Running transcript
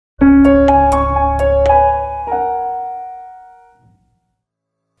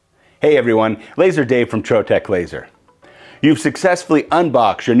Hey everyone, Laser Dave from Trotec Laser. You've successfully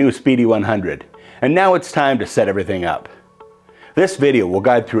unboxed your new Speedy 100, and now it's time to set everything up. This video will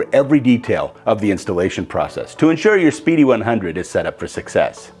guide through every detail of the installation process to ensure your Speedy 100 is set up for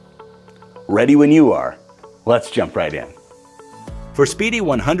success. Ready when you are. Let's jump right in. For Speedy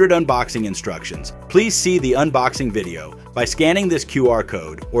 100 unboxing instructions, please see the unboxing video by scanning this QR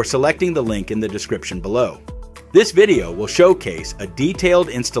code or selecting the link in the description below. This video will showcase a detailed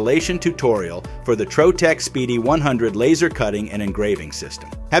installation tutorial for the Trotec Speedy 100 laser cutting and engraving system.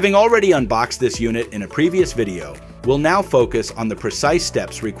 Having already unboxed this unit in a previous video, we'll now focus on the precise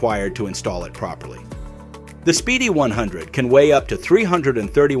steps required to install it properly. The Speedy 100 can weigh up to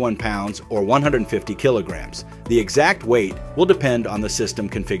 331 pounds or 150 kilograms. The exact weight will depend on the system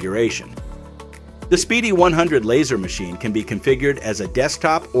configuration. The Speedy 100 laser machine can be configured as a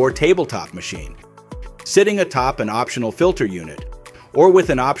desktop or tabletop machine, sitting atop an optional filter unit, or with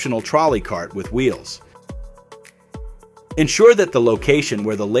an optional trolley cart with wheels. Ensure that the location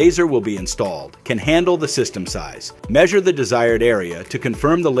where the laser will be installed can handle the system size. Measure the desired area to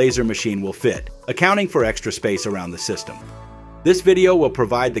confirm the laser machine will fit, accounting for extra space around the system. This video will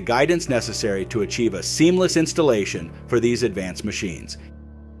provide the guidance necessary to achieve a seamless installation for these advanced machines.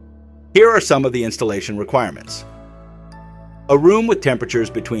 Here are some of the installation requirements. A room with temperatures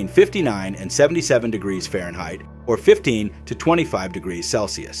between 59 and 77 degrees Fahrenheit or 15 to 25 degrees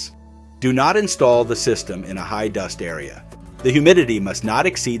Celsius. Do not install the system in a high dust area. The humidity must not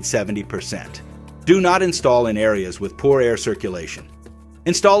exceed 70%. Do not install in areas with poor air circulation.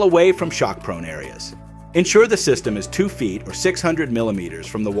 Install away from shock-prone areas. Ensure the system is 2 feet or 600 millimeters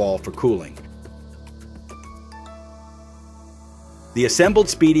from the wall for cooling. The assembled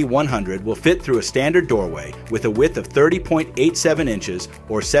Speedy 100 will fit through a standard doorway with a width of 30.87 inches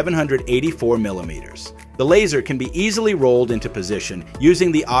or 784 millimeters. The laser can be easily rolled into position using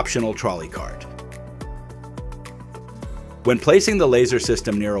the optional trolley cart. When placing the laser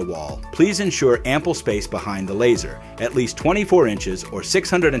system near a wall, please ensure ample space behind the laser, at least 24 inches or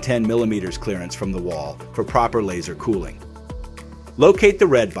 610 millimeters clearance from the wall for proper laser cooling. Locate the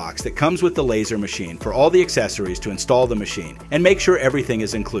red box that comes with the laser machine for all the accessories to install the machine and make sure everything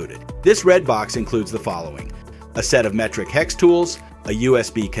is included. This red box includes the following: a set of metric hex tools, a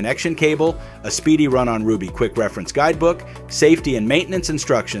USB connection cable, a Speedy Run-on Ruby quick reference guidebook, safety and maintenance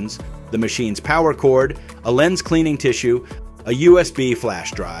instructions, the machine's power cord, a lens cleaning tissue, a USB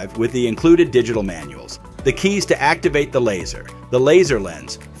flash drive with the included digital manuals, the keys to activate the laser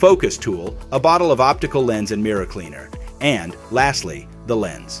lens, focus tool, a bottle of optical lens and mirror cleaner, and, lastly, the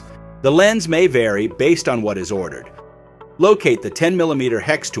lens. The lens may vary based on what is ordered. Locate the 10mm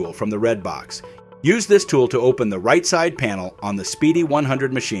hex tool from the red box. Use this tool to open the right side panel on the Speedy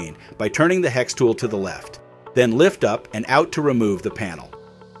 100 machine by turning the hex tool to the left. Then lift up and out to remove the panel.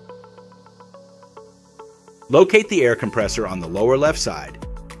 Locate the air compressor on the lower left side.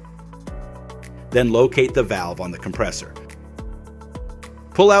 Then locate the valve on the compressor.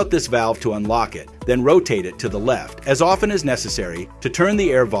 Pull out this valve to unlock it, then rotate it to the left as often as necessary to turn the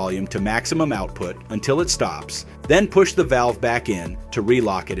air volume to maximum output until it stops, then push the valve back in to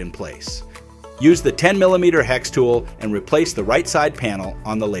relock it in place. Use the 10mm hex tool and replace the right side panel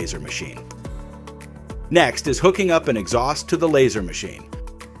on the laser machine. Next is hooking up an exhaust to the laser machine.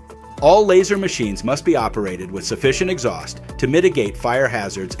 All laser machines must be operated with sufficient exhaust to mitigate fire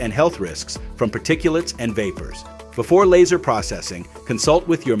hazards and health risks from particulates and vapors. Before laser processing, consult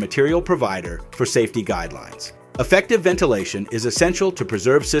with your material provider for safety guidelines. Effective ventilation is essential to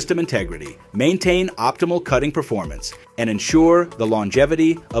preserve system integrity, maintain optimal cutting performance, and ensure the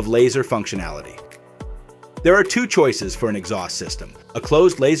longevity of laser functionality. There are two choices for an exhaust system: a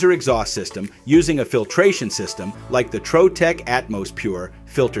closed laser exhaust system using a filtration system like the Trotec Atmos Pure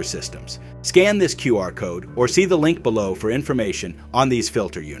filter systems. Scan this QR code or see the link below for information on these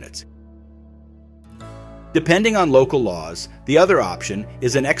filter units. Depending on local laws, the other option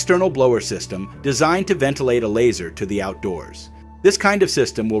is an external blower system designed to ventilate a laser to the outdoors. This kind of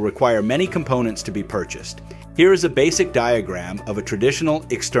system will require many components to be purchased. Here is a basic diagram of a traditional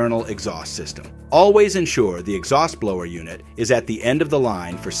external exhaust system. Always ensure the exhaust blower unit is at the end of the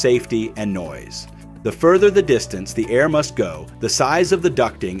line for safety and noise. The further the distance the air must go, the size of the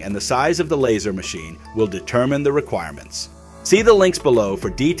ducting and the size of the laser machine will determine the requirements. See the links below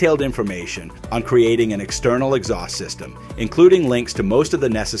for detailed information on creating an external exhaust system, including links to most of the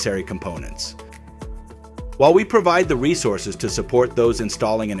necessary components. While we provide the resources to support those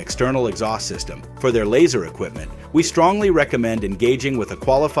installing an external exhaust system for their laser equipment, we strongly recommend engaging with a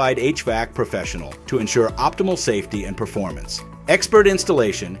qualified HVAC professional to ensure optimal safety and performance. Expert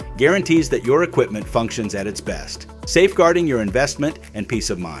installation guarantees that your equipment functions at its best, safeguarding your investment and peace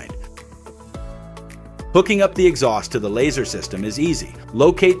of mind. Hooking up the exhaust to the laser system is easy.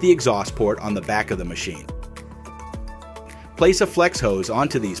 Locate the exhaust port on the back of the machine. Place a flex hose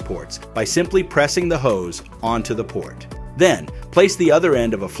onto these ports by simply pressing the hose onto the port. Then, place the other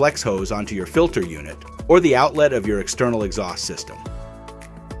end of a flex hose onto your filter unit or the outlet of your external exhaust system.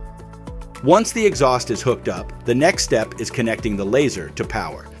 Once the exhaust is hooked up, the next step is connecting the laser to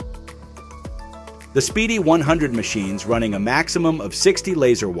power. The Speedy 100 machines running a maximum of 60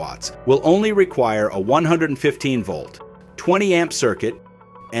 laser watts will only require a 115 volt, 20 amp circuit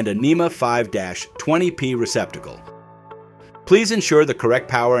and a NEMA 5-20P receptacle. Please ensure the correct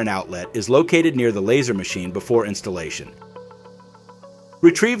power and outlet is located near the laser machine before installation.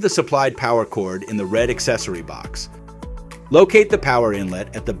 Retrieve the supplied power cord in the red accessory box. Locate the power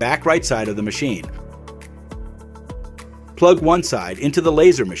inlet at the back right side of the machine. Plug one side into the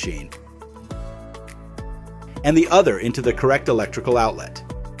laser machine and the other into the correct electrical outlet.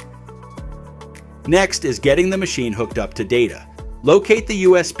 Next is getting the machine hooked up to data. Locate the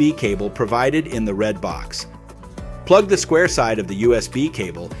USB cable provided in the red box. Plug the square side of the USB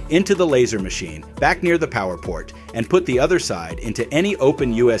cable into the laser machine back near the power port and put the other side into any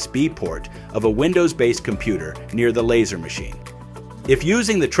open USB port of a Windows-based computer near the laser machine. If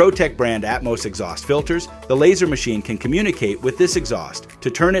using the Trotec brand Atmos exhaust filters, the laser machine can communicate with this exhaust to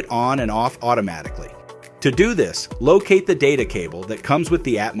turn it on and off automatically. To do this, locate the data cable that comes with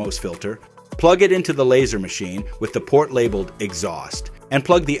the Atmos filter, plug it into the laser machine with the port labeled exhaust, and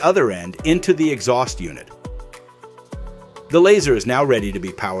plug the other end into the exhaust unit. The laser is now ready to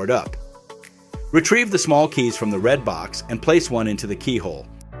be powered up. Retrieve the small keys from the red box and place one into the keyhole.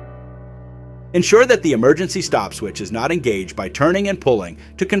 Ensure that the emergency stop switch is not engaged by turning and pulling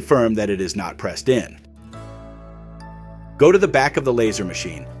to confirm that it is not pressed in. Go to the back of the laser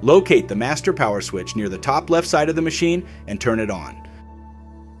machine, locate the master power switch near the top left side of the machine and turn it on.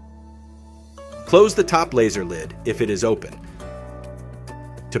 Close the top laser lid if it is open.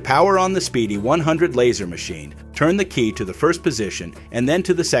 To power on the Speedy 100 laser machine, turn the key to the first position and then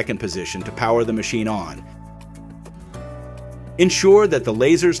to the second position to power the machine on. Ensure that the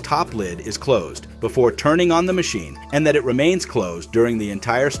laser's top lid is closed before turning on the machine and that it remains closed during the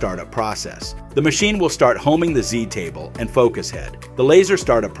entire startup process. The machine will start homing the Z table and focus head. The laser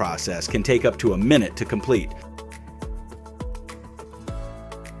startup process can take up to a minute to complete.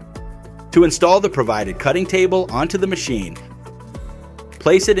 To install the provided cutting table onto the machine,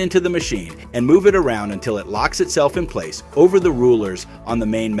 place it into the machine and move it around until it locks itself in place over the rulers on the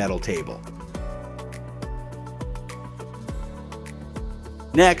main metal table.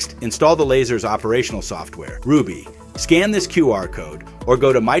 Next, install the laser's operational software, Ruby. Scan this QR code or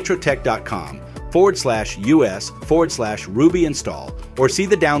go to mytrotec.com/US/Ruby install or see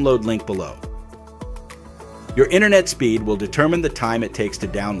the download link below. Your internet speed will determine the time it takes to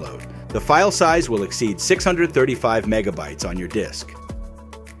download. The file size will exceed 635 megabytes on your disk.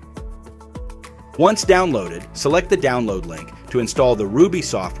 Once downloaded, select the download link to install the Ruby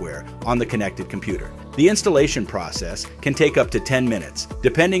software on the connected computer. The installation process can take up to 10 minutes,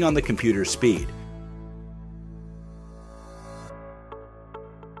 depending on the computer's speed.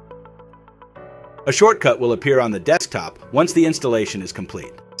 A shortcut will appear on the desktop once the installation is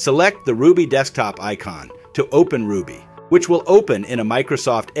complete. Select the Ruby desktop icon to open Ruby, which will open in a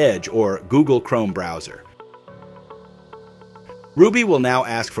Microsoft Edge or Google Chrome browser. Ruby will now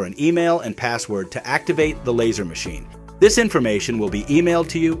ask for an email and password to activate the laser machine. This information will be emailed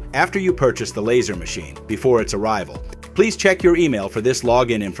to you after you purchase the laser machine, before its arrival. Please check your email for this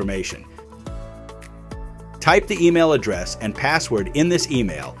login information. Type the email address and password in this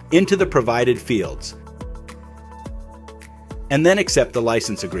email into the provided fields, and then accept the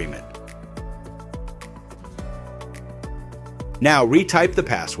license agreement. Now retype the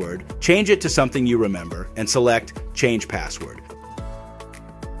password, change it to something you remember, and select Change Password.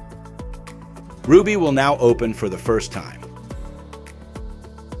 Ruby will now open for the first time.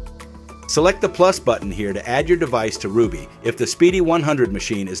 Select the plus button here to add your device to Ruby if the Speedy 100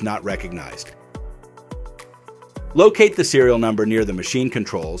 machine is not recognized. Locate the serial number near the machine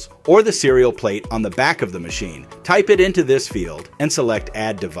controls or the serial plate on the back of the machine. Type it into this field and select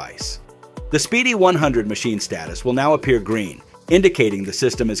Add Device. The Speedy 100 machine status will now appear green, indicating the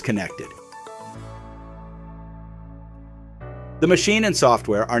system is connected. The machine and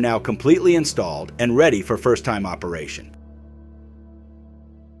software are now completely installed and ready for first-time operation.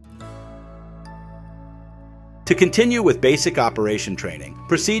 To continue with basic operation training,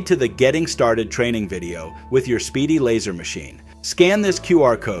 proceed to the Getting Started training video with your Speedy laser machine. Scan this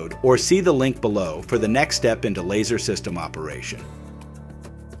QR code or see the link below for the next step into laser system operation.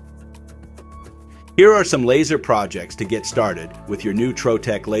 Here are some laser projects to get started with your new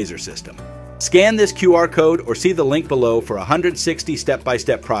Trotec laser system. Scan this QR code or see the link below for 160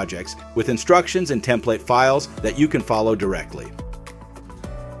 step-by-step projects with instructions and template files that you can follow directly.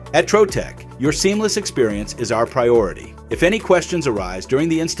 At Trotec, your seamless experience is our priority. If any questions arise during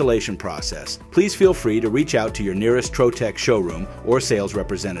the installation process, please feel free to reach out to your nearest Trotec showroom or sales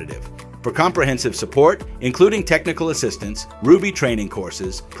representative. For comprehensive support, including technical assistance, Ruby training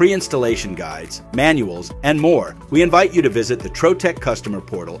courses, pre-installation guides, manuals, and more, we invite you to visit the Trotec customer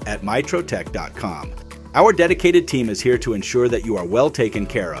portal at mytrotec.com. Our dedicated team is here to ensure that you are well taken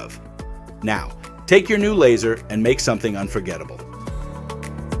care of. Now, take your new laser and make something unforgettable.